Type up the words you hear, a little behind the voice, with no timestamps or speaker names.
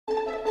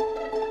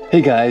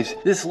Hey guys,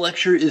 this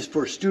lecture is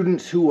for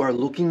students who are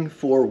looking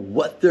for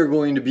what they're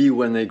going to be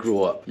when they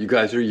grow up. You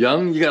guys are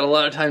young, you got a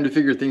lot of time to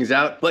figure things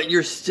out, but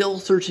you're still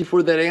searching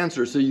for that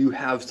answer so you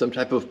have some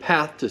type of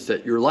path to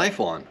set your life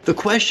on. The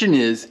question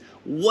is,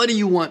 what do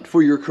you want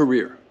for your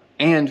career?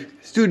 And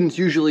students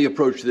usually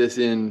approach this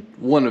in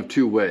one of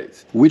two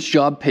ways. Which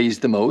job pays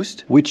the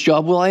most? Which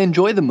job will I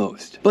enjoy the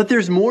most? But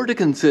there's more to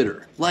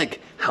consider, like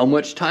how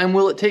much time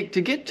will it take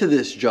to get to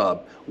this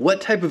job?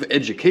 What type of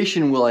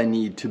education will I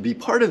need to be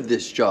part of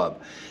this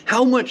job?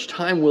 How much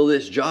time will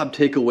this job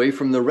take away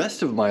from the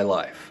rest of my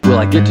life? Will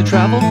I get to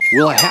travel?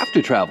 Will I have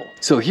to travel?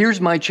 So here's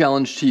my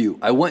challenge to you.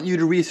 I want you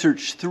to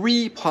research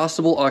 3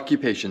 possible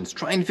occupations.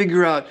 Try and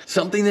figure out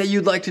something that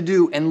you'd like to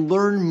do and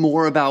learn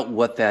more about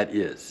what that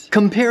is.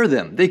 Compare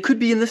them. They could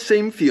be in the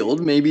same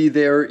field. Maybe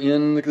they're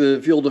in the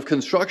field of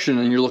construction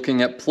and you're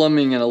looking at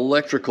plumbing and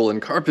electrical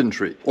and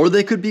carpentry. Or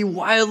they could be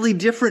wildly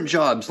different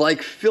jobs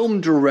like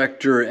film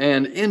director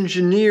and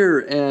engineer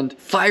and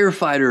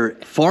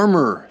firefighter,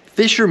 farmer,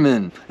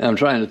 fisherman, and I'm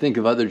trying to think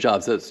of other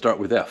jobs that start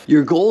with F.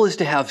 Your goal is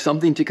to have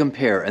something to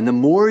compare, and the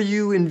more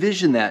you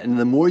envision that and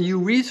the more you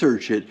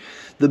research it,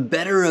 the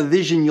better a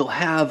vision you'll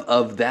have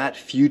of that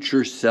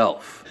future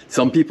self.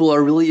 Some people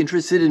are really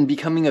interested in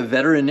becoming a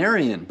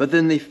veterinarian, but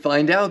then they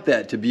find out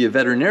that to be a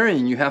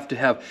veterinarian, you have to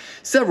have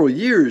several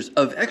years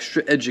of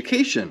extra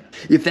education.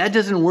 If that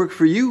doesn't work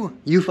for you,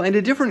 you find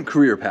a different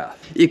career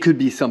path. It could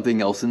be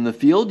something else in the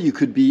field. You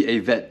could be a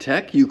vet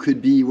tech. You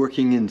could be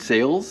working in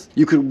sales.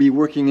 You could be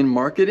working in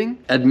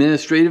marketing,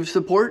 administrative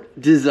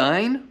support,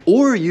 design,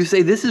 or you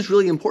say, this is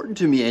really important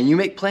to me, and you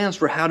make plans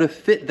for how to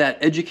fit that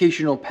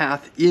educational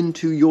path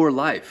into your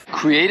life.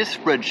 Create a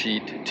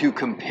spreadsheet to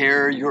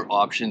compare your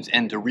options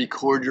and to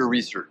record your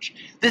research.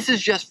 This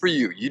is just for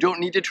you. You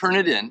don't need to turn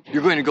it in.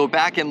 You're going to go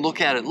back and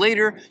look at it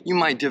later. You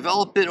might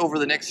develop it over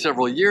the next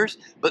several years,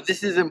 but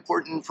this is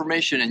important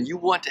information and you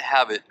want to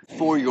have it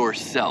for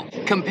yourself.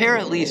 Compare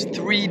at least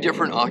 3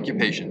 different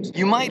occupations.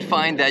 You might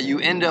find that you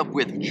end up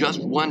with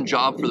just one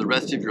job for the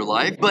rest of your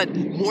life, but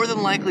more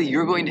than likely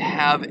you're going to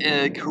have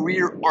a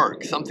career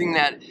arc, something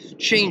that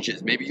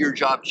changes. Maybe your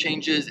job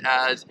changes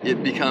as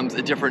it becomes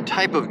a different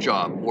type of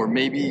job, or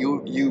maybe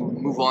you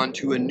move on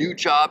to a new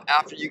job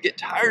after you get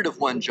tired of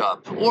one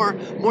job, or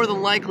more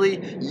than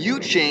likely you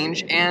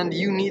change and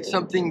you need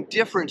something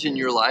different in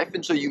your life,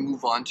 and so you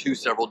move on to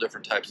several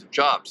different types of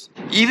jobs.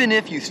 Even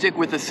if you stick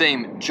with the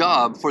same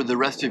job for the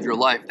rest of your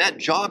life, that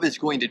job is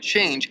going to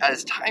change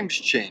as times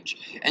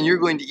change, and you're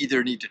going to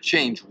either need to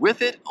change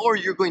with it or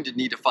you're going to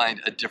need to find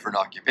a different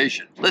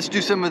occupation. Let's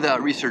do some of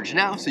that research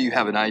now so you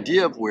have an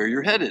idea of where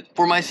you're headed.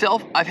 For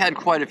myself, I've had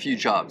quite a few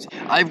jobs.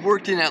 I've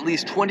worked in at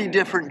least 20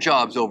 different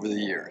jobs over the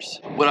years.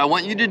 What I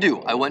want you to do,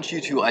 I want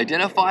you to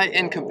identify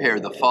and compare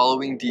the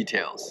following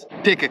details.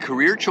 Pick a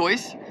career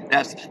choice,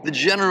 that's the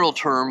general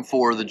term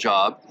for the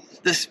job.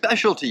 The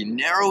specialty,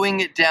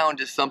 narrowing it down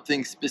to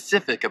something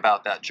specific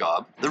about that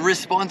job. The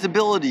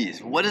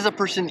responsibilities, what does a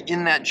person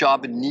in that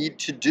job need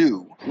to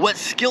do? What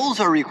skills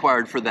are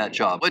required for that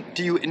job? What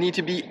do you need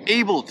to be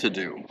able to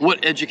do?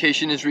 What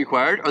education is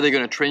required? Are they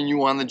going to train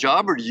you on the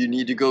job, or do you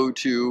need to go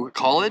to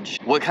college?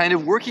 What kind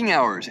of working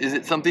hours? Is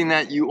it something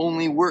that you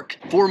only work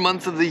 4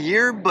 months of the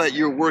year, but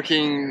you're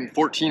working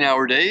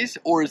 14-hour days?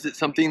 Or is it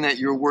something that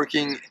you're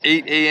working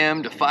 8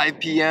 a.m. to 5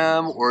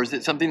 p.m.? Or is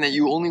it something that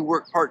you only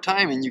work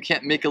part-time and you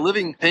can't make a living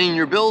paying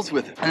your bills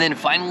with it? And then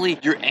finally,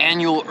 your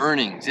annual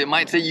earnings. It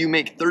might say you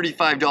make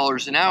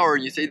 $35 an hour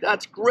and you say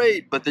that's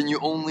great, but then you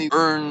only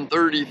earn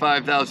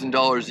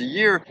 $35,000 a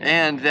year,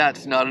 and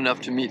that's not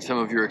enough to meet some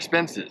of your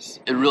expenses.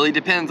 It really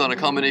depends on a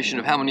combination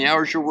of how many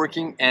hours you're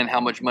working and how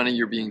much money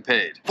you're being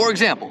paid. For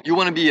example, you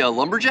want to be a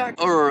lumberjack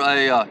or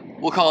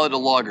we'll call it a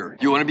logger.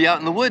 You want to be out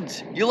in the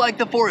woods. You like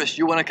the forest.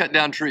 You want to cut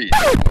down trees.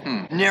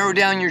 Narrow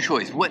down your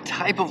choice. What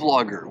type of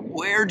logger?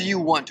 Where do you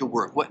want to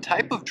work? What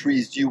type of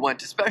trees do you want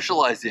to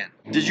specialize in?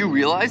 Did you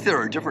realize there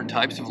are different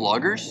types of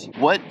loggers?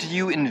 What do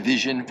you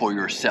envision for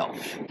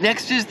yourself?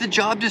 Next is the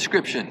job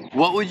description.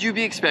 What would you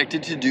be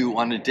expected to do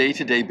on a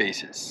day-to-day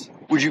basis?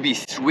 Would you be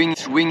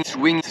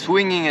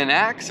swinging an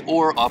axe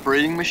or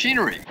operating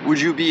machinery?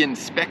 Would you be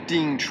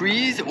inspecting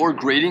trees or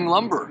grading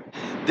lumber?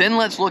 Then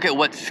let's look at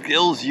what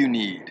skills you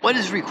need. What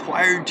is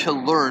required to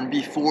learn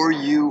before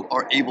you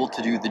are able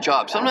to do the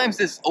job? Sometimes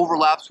this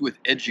overlaps with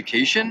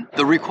education.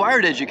 The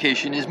required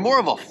education is more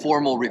of a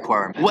formal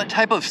requirement. What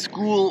type of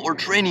school or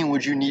training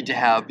would you need to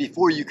have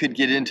before you could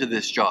get into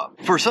this job?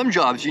 For some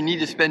jobs, you need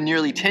to spend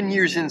nearly 10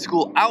 years in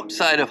school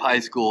outside of high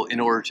school in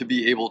order to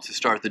be able to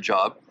start the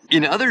job.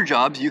 In other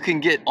jobs, you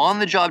can get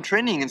on-the-job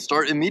training and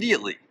start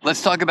immediately.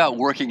 Let's talk about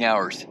working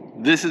hours.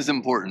 This is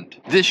important.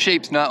 This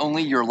shapes not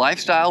only your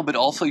lifestyle, but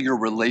also your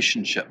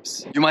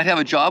relationships. You might have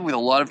a job with a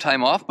lot of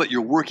time off, but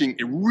you're working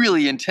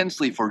really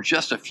intensely for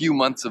just a few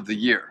months of the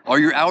year. Are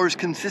your hours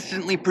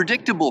consistently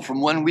predictable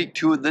from one week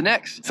to the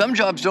next? Some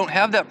jobs don't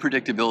have that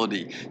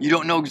predictability. You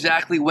don't know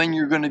exactly when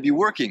you're going to be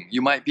working.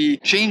 You might be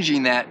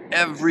changing that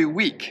every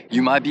week.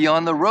 You might be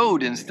on the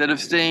road instead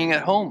of staying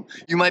at home.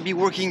 You might be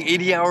working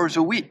 80 hours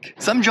a week.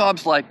 Some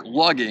jobs like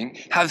logging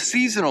have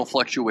seasonal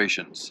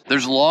fluctuations.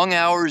 There's long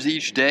hours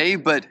each day,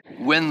 but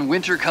when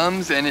winter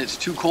comes and it's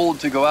too cold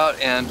to go out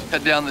and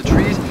cut down the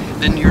trees,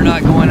 then you're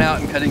not going out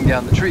and cutting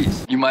down the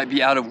trees. You might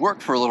be out of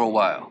work for a little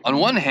while. On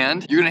one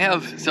hand, you're gonna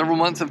have several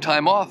months of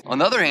time off. On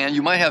the other hand,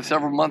 you might have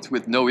several months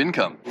with no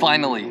income.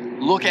 Finally,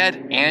 look at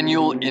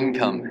annual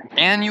income.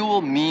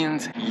 Annual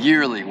means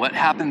yearly, what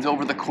happens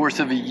over the course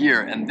of a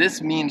year, and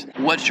this means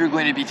what you're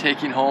going to be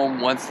taking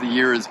home once the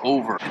year is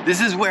over.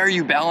 This is where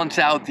you balance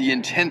out the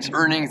intense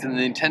earnings and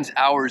the intense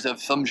hours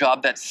of some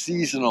job that's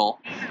seasonal.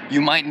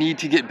 You might need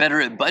to get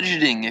better at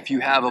budgeting if you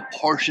have a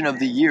portion of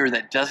the year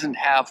that doesn't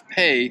have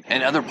pay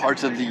and other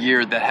parts of the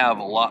year that have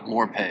a lot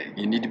more pay.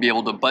 You need to be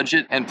able to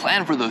budget and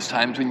plan for those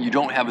times when you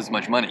don't have as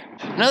much money.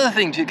 Another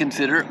thing to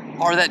consider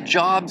are that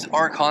jobs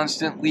are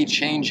constantly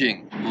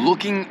changing.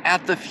 Looking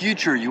at the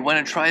future, you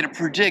want to try to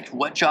predict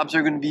what jobs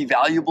are going to be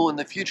valuable in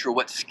the future,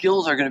 what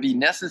skills are going to be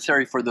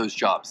necessary for those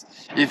jobs.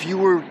 If you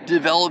were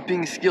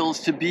developing skills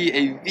to be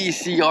a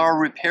VCR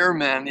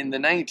repairman in the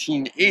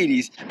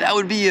 1980s, that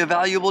would be a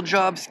valuable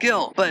job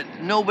skill, but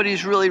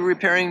nobody's really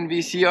repairing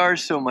VCRs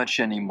so much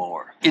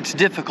anymore. It's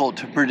difficult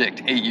to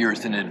predict 8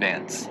 years in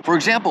advance. For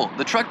example,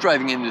 the truck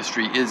driving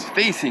industry is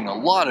facing a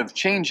lot of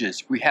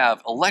changes. We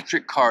have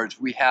electric cars,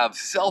 we have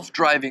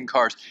self-driving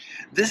cars.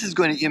 This is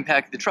going to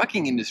impact the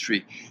trucking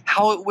industry.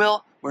 How it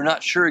will, we're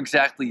not sure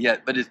exactly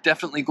yet, but it's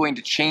definitely going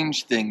to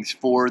change things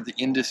for the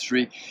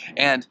industry,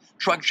 and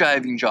truck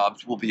driving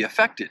jobs will be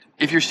affected.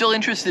 If you're still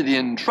interested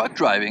in truck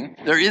driving,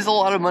 there is a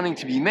lot of money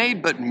to be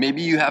made, but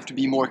maybe you have to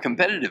be more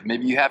competitive.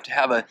 Maybe you have to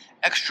have an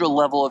extra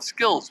level of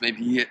skills,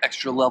 maybe an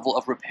extra level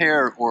of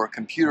repair or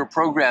computer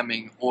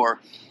programming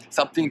or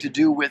something to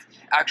do with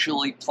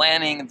actually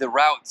planning the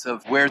routes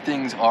of where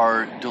things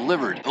are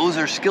delivered. Those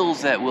are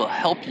skills that will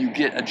help you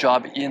get a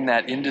job in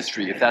that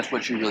industry if that's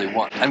what you really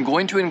want. I'm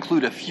going to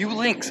include a few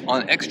links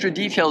on extra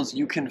details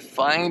you can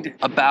find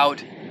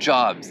about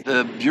jobs.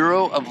 The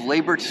Bureau of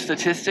Labor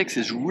Statistics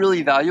is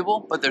really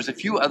valuable, but there's a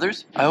few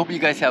others. I hope you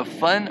guys have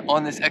fun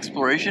on this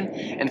exploration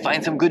and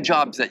find some good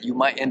jobs that you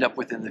might end up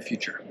with in the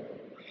future.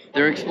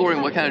 They're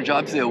exploring what kind of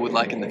jobs they would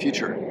like in the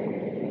future.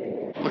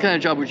 What kind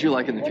of job would you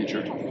like in the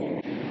future?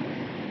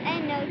 I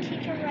know,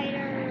 teacher, writer,